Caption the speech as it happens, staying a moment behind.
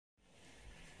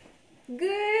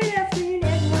Good afternoon,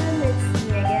 everyone. It's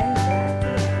me again,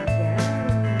 Jackie. Ayan,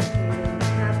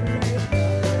 ngayong hapon na ito,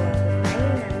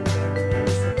 tayo natin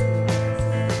sa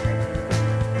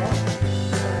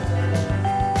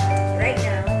right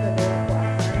now, gagawa po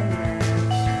ako ng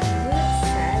fruit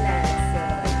salad. So,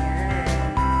 ayan.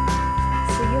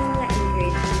 So, yung mga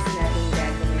ingredients natin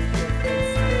gagawin for fruit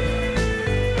salad.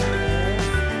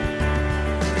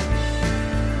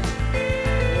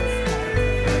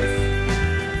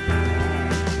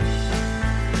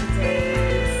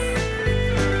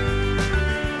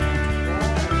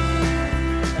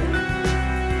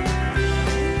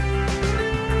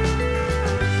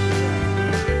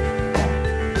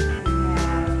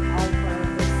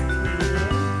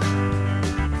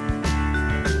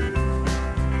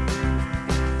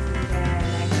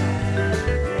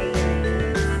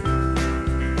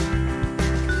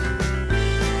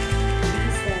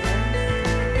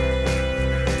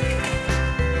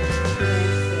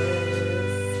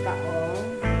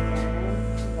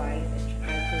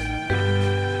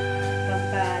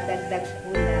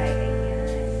 Kulay,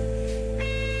 ayan.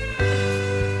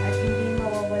 At hindi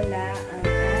mawawala ang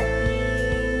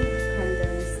ating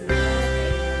condensed milk.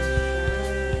 Ayan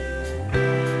siya.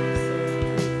 So,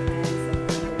 2 cans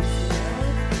of condensed milk.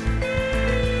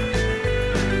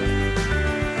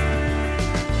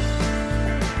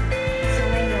 So,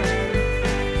 ngayon,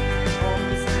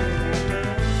 umpisa na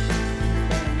natin.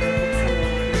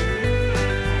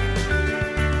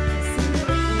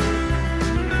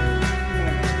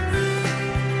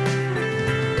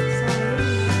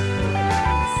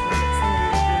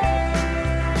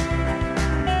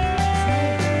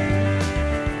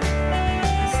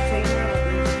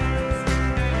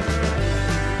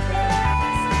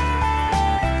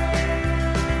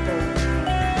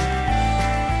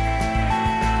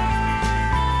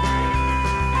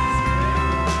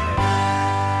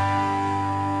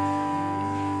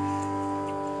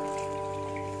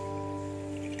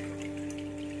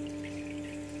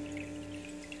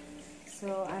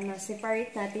 So,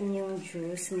 separate natin yung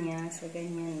juice niya. So,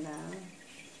 ganyan lang.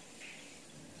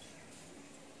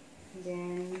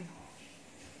 Then,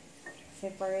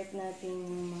 separate natin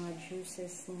yung mga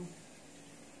juices niya.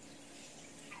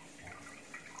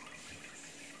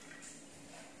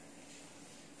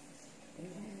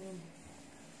 Ayan.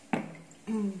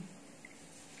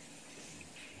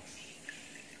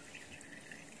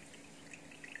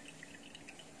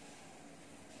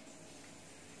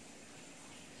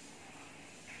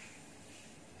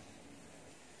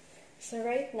 So,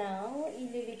 right now,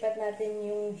 ililipat natin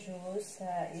yung juice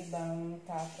sa ibang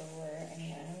Tupperware.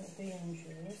 Ayan, ito yung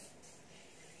juice.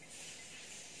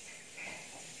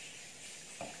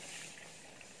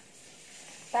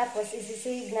 Tapos,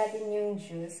 isi-save natin yung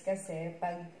juice kasi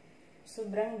pag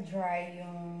sobrang dry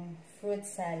yung fruit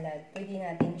salad, pwede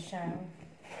natin siyang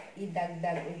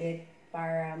idagdag ulit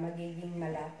para magiging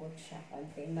malapot siya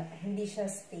konti. Hindi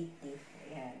siya sticky.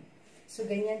 Ayan. So,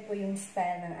 ganyan po yung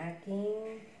style ng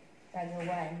aking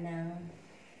paggawa ng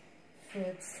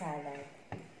fruit salad.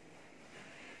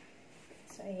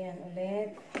 So, ayan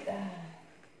ulit.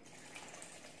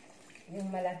 Yung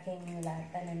malaking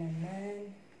lata na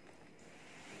naman.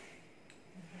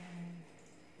 Ayan.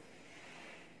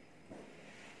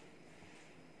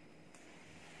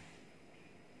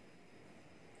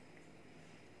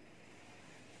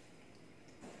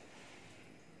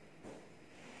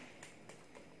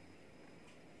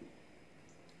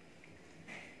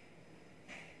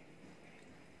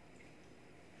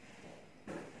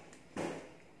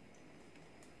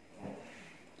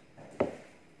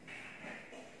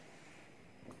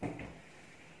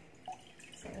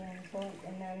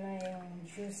 Na yung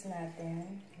juice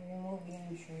natin. Remove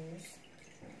yung juice.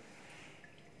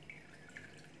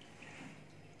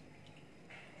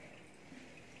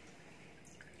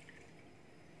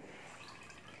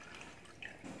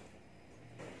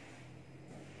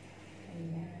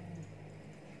 Ayan.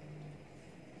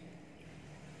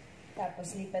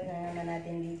 Tapos lipat na naman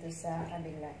natin dito sa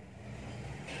kabila.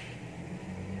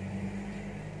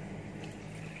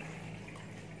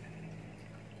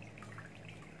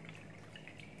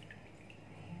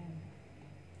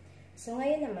 So,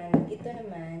 ngayon naman, ito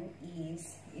naman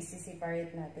is,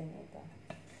 isi-separate natin ito.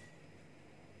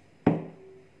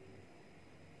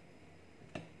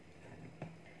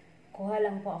 Kuha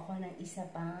lang po ako ng isa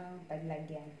pang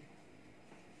paglagyan.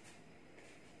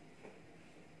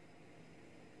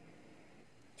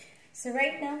 So,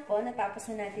 right now po, natapos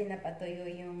na natin napatuyo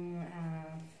yung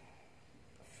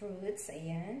fruits.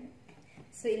 Ayan.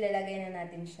 So, ilalagay na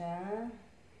natin siya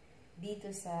dito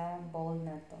sa bowl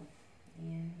na to.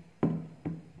 Ayan.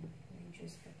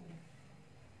 Juice pa po.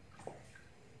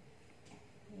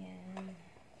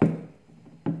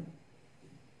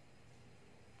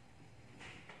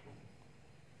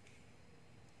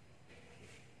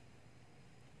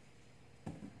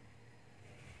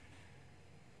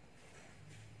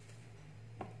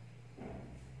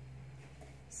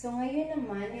 So, ngayon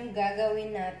naman, yung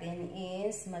gagawin natin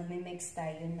is magmimix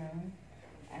tayo ng,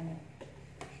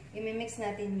 imimix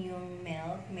natin yung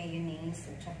milk, mayonnaise,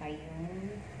 at saka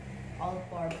yung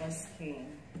all-purpose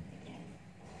cream. Ayan.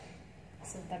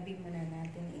 So, tabi muna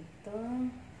natin ito.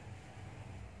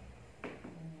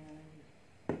 Ayan.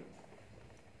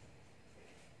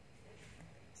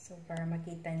 So, para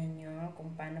makita ninyo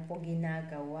kung paano po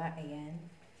ginagawa, ayan.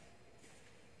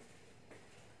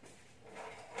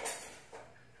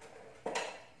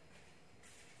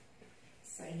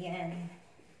 So, ayan.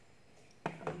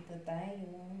 Dito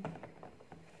tayo.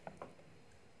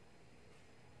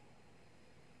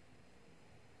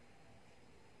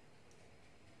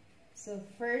 So,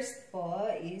 first po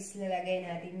is lalagay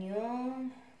natin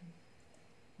yung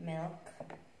milk,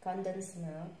 condensed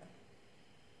milk.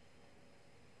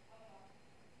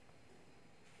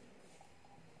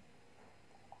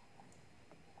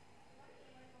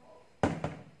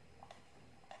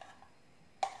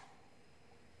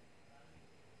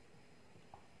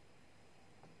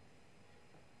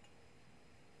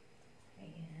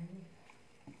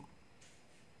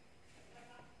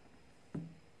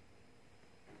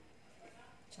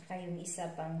 Tsaka yung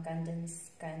isa pang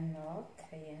condensed milk.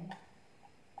 Ayan.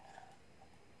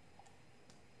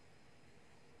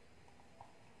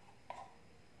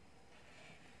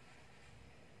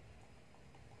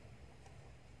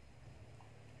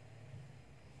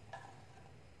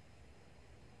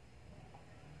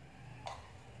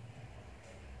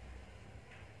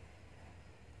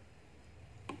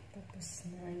 Tapos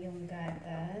na yung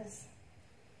gatas.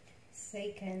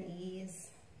 Second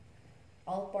is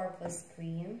all-purpose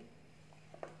cream.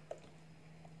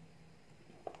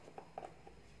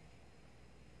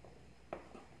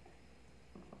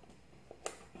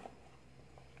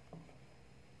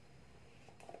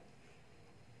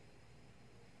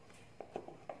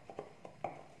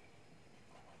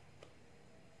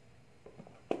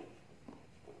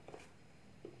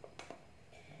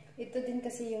 Ito din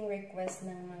kasi yung request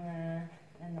ng mga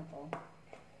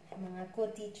mga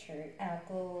co-teacher,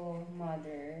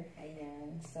 co-mother.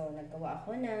 Ayan. So, naggawa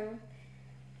ako ng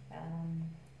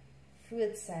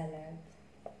fruit salad.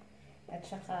 At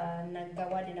saka,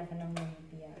 naggawa din ako ng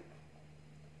lumpia.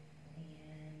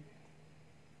 Ayan.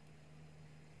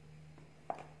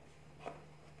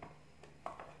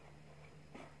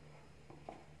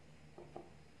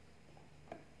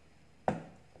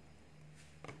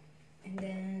 And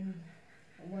then,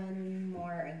 one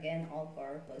more again,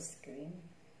 all-purpose cream.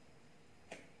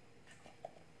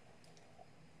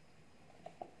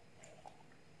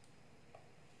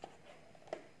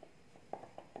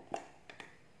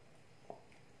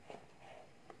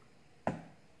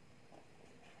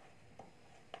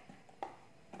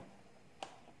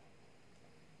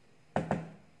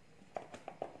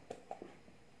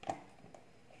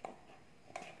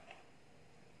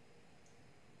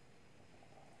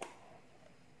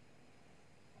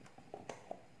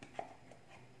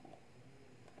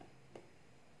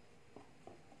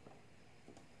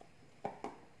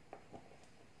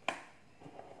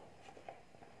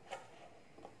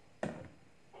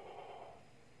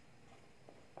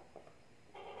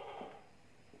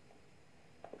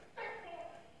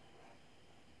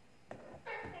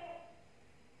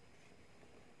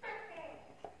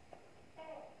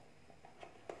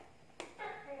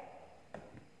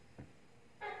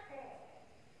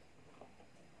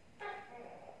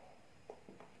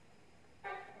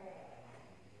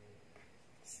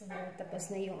 So,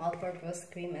 tapos na yung all-purpose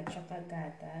cream at saka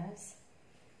gatas.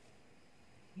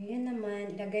 Ngayon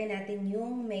naman, ilagay natin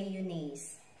yung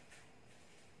mayonnaise.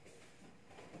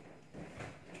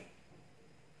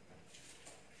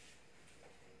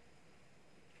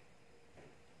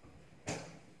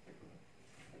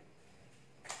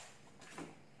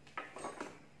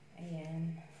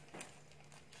 Ayan.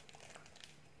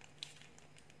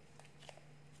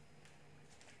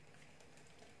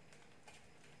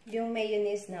 Yung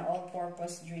mayonnaise na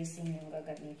all-purpose dressing yung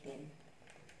gagamitin.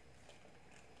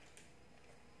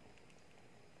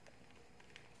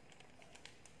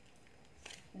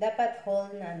 Dapat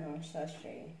whole na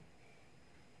sachet.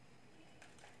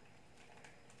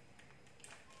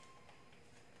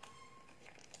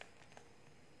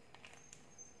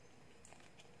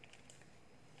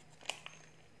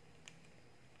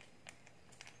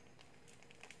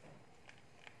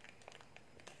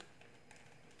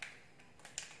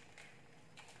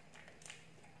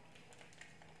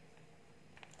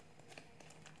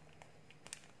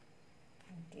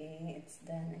 Okay, it's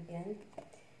done again.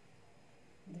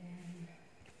 Then,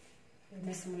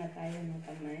 lunas muna tayo ng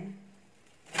kamay.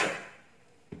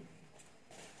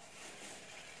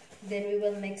 Then, we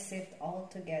will mix it all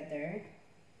together.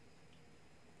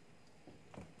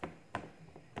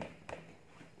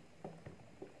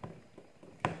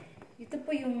 Ito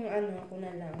po yung ano ko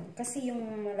na lang. Kasi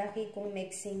yung malaki kong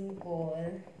mixing bowl,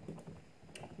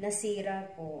 nasira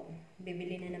po.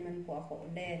 Bibili na naman po ako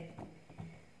ulit.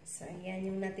 So, ayan.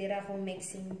 Yung natira kong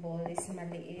mixing bowl is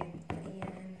maliit.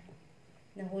 Ayan.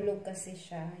 Nahulog kasi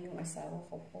siya, yung asawa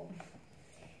ko po.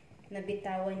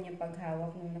 Nabitawan niya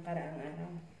paghawak nung nakaraang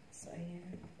araw. So,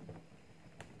 ayan.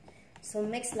 So,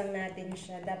 mix lang natin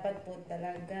siya. Dapat po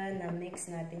talaga na mix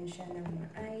natin siya ng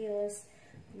maayos.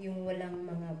 Yung walang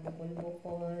mga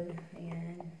bukol-bukol.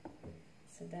 Ayan.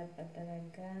 So, dapat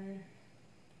talaga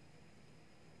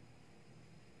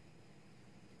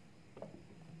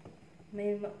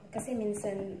kasi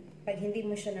minsan pag hindi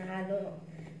mo siya nahalo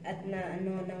at na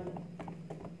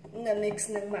mix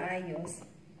ng maayos,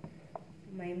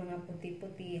 may mga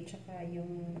puti-puti at saka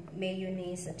yung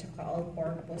mayonnaise at saka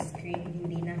all-purpose cream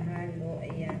hindi nahalo.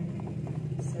 Ayan.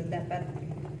 So dapat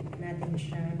natin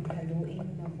siyang haluin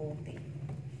mabuti.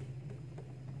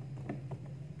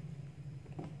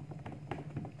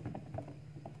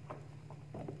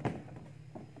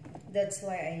 That's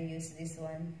why I use this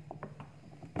one.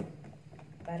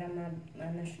 Para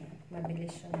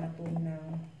mabilis siyang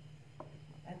matunaw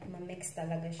at ma-mix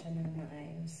talaga siya ng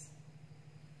maayos.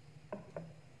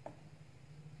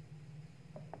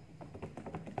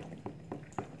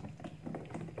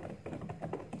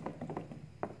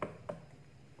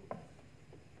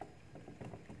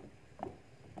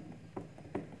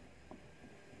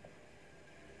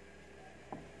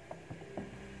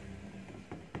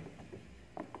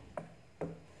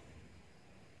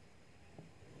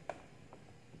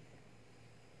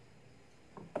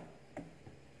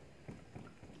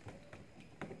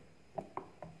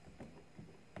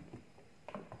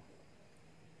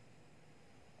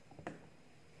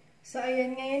 So,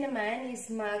 ayun, ngayon naman is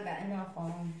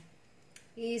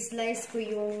i-slice ko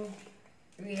yung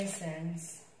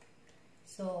raisins.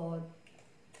 So,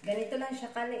 ganito lang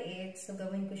siya kaliit. So,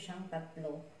 gawin ko siyang 3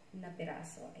 na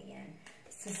piraso. Ayan.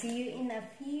 So, see you in a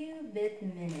few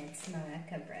minutes, mga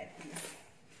kabratis.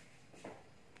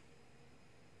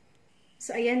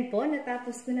 So, ayan po.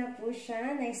 Natapos ko na po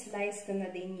siya. Na-slice ko na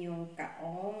din yung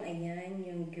kaong. Ayan,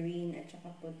 yung green at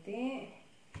saka puti.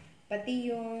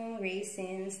 Pati yung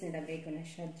raisins, nilagay ko na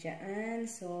siya dyan.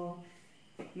 So,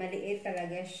 maliit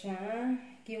talaga siya.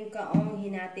 Yung kaong,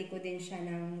 hinati ko din siya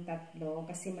ng 3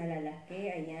 kasi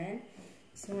malalaki. Ayan.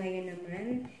 So, ngayon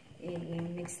naman,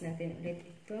 i-mix natin ulit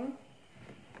ito.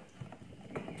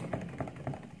 Ayan.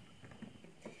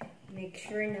 Make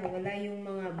sure na wala yung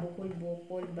mga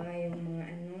bukol-bukol ba, yung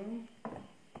mga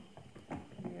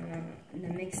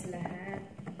na-mix lahat.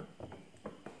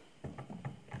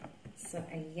 So,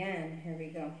 ayan. Here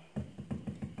we go.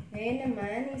 Ngayon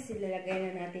naman, isilalagay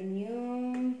na natin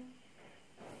yung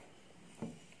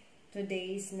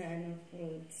today's na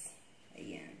fruits.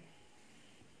 Ayan.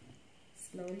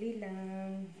 Slowly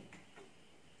lang.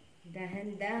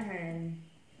 Dahan-dahan.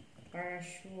 Para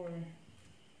sure.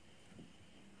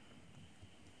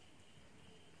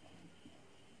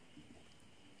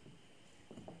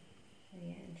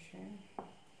 Ayan siya.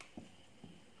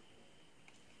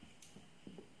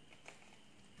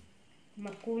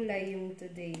 Makulay yung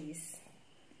today's.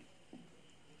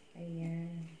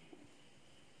 Ayan.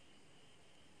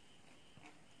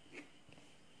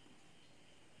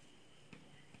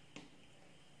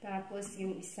 Tapos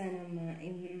yung isa naman,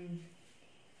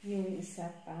 yung isa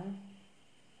pa.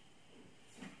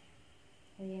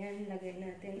 Ayan, lagay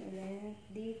natin ulit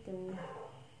dito.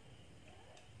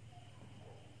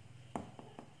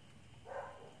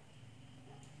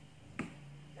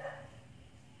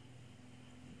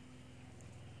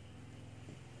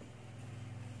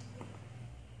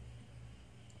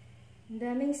 Ang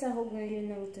daming sahog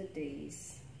ngayon ng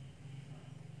today's.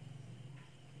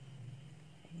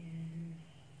 Ayan.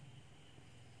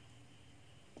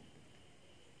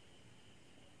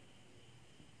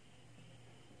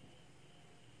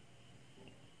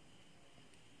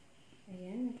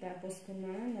 Ayan, tapos ko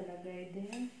na, nalagay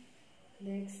din.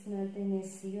 Next natin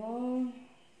is yung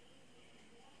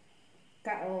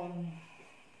kaong.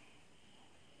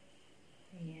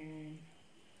 Ayan.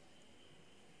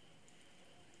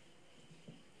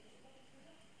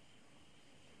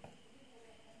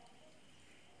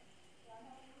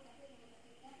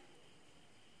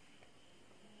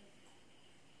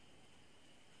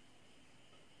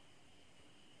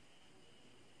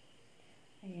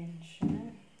 Ayan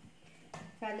siya.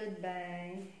 Followed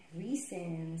by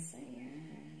raisins.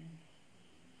 Ayan.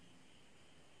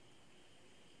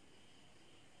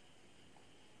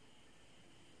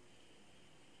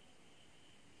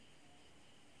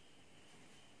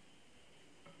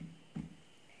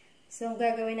 So, ang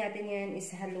gagawin natin yan is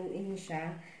haluin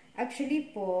siya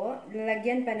Actually po,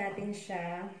 lalagyan pa natin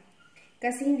siya.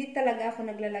 Kasi hindi talaga ako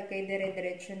naglalagay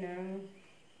dire-diretso ng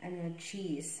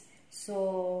cheese.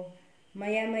 So,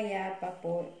 maya-maya pa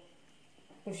po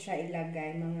siya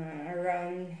ilagay. Mga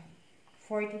around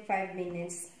 45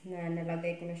 minutes na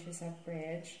nalagay ko na siya sa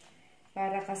fridge.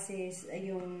 Para kasi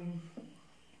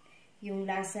yung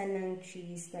lasa ng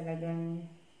cheese talagang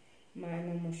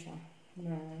maano mo siya,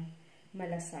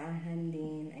 malasahan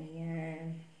din.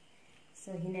 Ayan.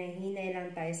 So, hinay-hinay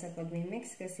lang tayo sa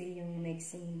pag-mix kasi yung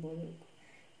mixing bowl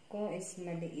ko is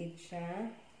maliit siya.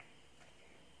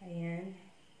 Ayan.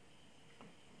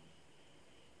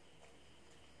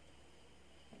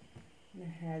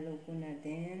 Nahalo ko na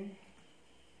din.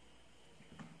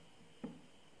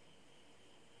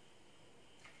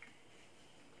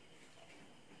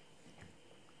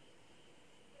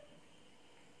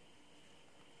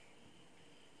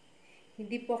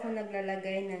 Hindi po ako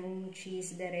naglalagay ng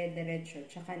cheese dire-diretso.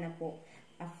 Tsaka na po,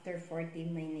 after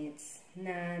 40 minutes,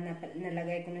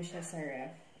 nalagay ko na siya sa ref.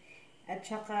 At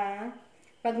tsaka,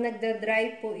 pag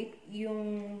nagda-dry po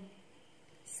yung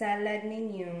salad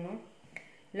ninyo,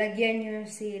 lagyan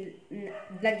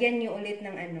nyo ulit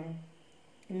ng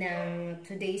ng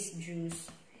today's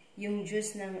juice. Yung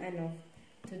juice ng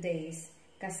today's.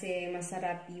 Kasi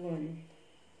masarap yun.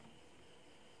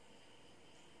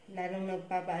 Lalong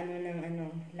nagpapaano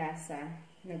ng lasa.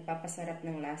 Nagpapasarap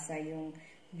ng lasa yung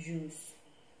juice.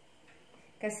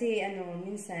 Kasi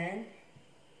minsan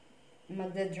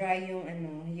magda-dry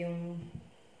yung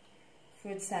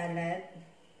fruit salad.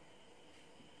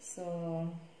 So,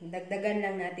 dagdagan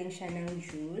lang natin siya ng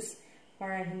juice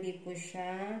para hindi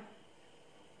siya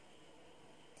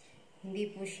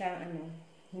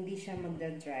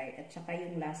magda-dry at saka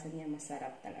yung lasa niya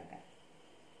masarap talaga.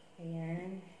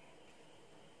 Ayan.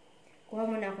 Kuha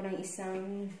muna ako ng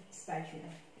isang spatula.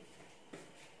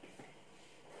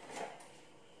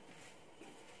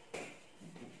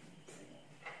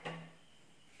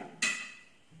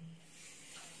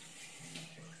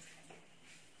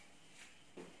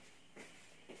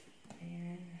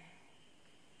 Ayan.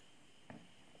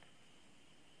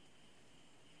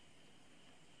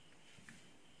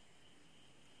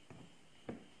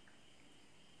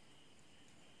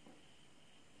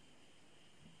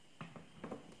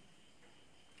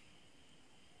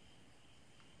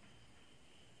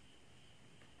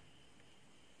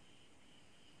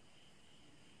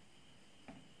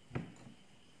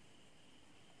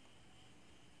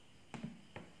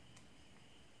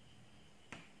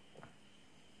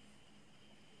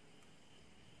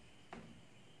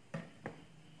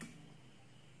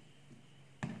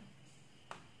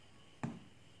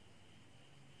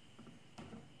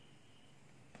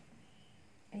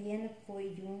 Ayan na po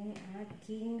yung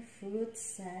aking fruit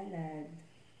salad.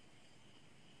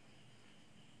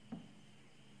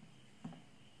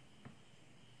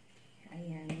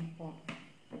 Ayan po.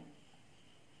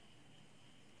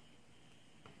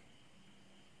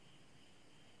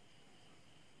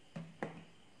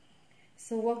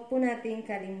 So, wag po natin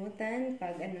kalimutan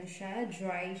pag siya,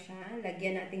 dry siya,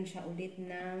 lagyan natin siya ulit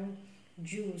ng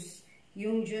juice.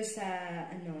 Yung juice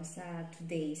sa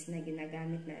today's na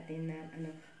ginagamit natin na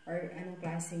or anong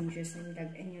klaseng juice ang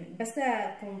ilagay nyo.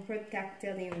 Basta kung fruit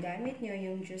cocktail yung gamit nyo,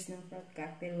 yung juice ng fruit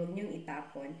cocktail, huwag nyo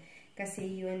itapon.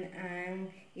 Kasi yun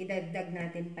ang idagdag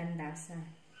natin panlasa.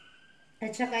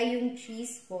 At saka yung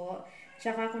cheese po,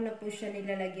 tsaka ko na po siya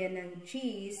nilalagyan ng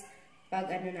cheese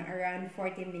pag around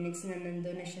 40 minutes na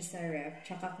nandun na siya sa ref,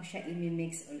 tsaka ko siya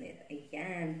imimix ulit.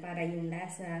 Ayan, para yung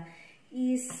lasa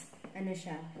is,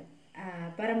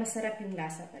 para masarap yung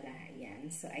lasa pala. Ayan.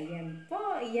 So, ayan po.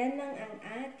 Ayan lang ang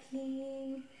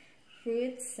aking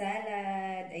fruit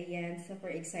salad. Ayan.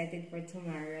 Super excited for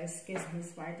tomorrow's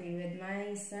Christmas party with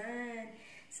my son.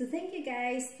 So, thank you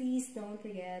guys. Please don't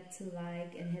forget to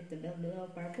like and hit the bell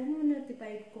below para po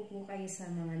notify ko po kayo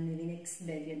sa mga next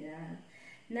video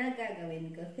na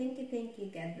gagawin ko. Thank you.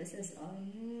 God bless us all.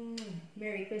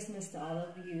 Merry Christmas to all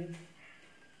of you.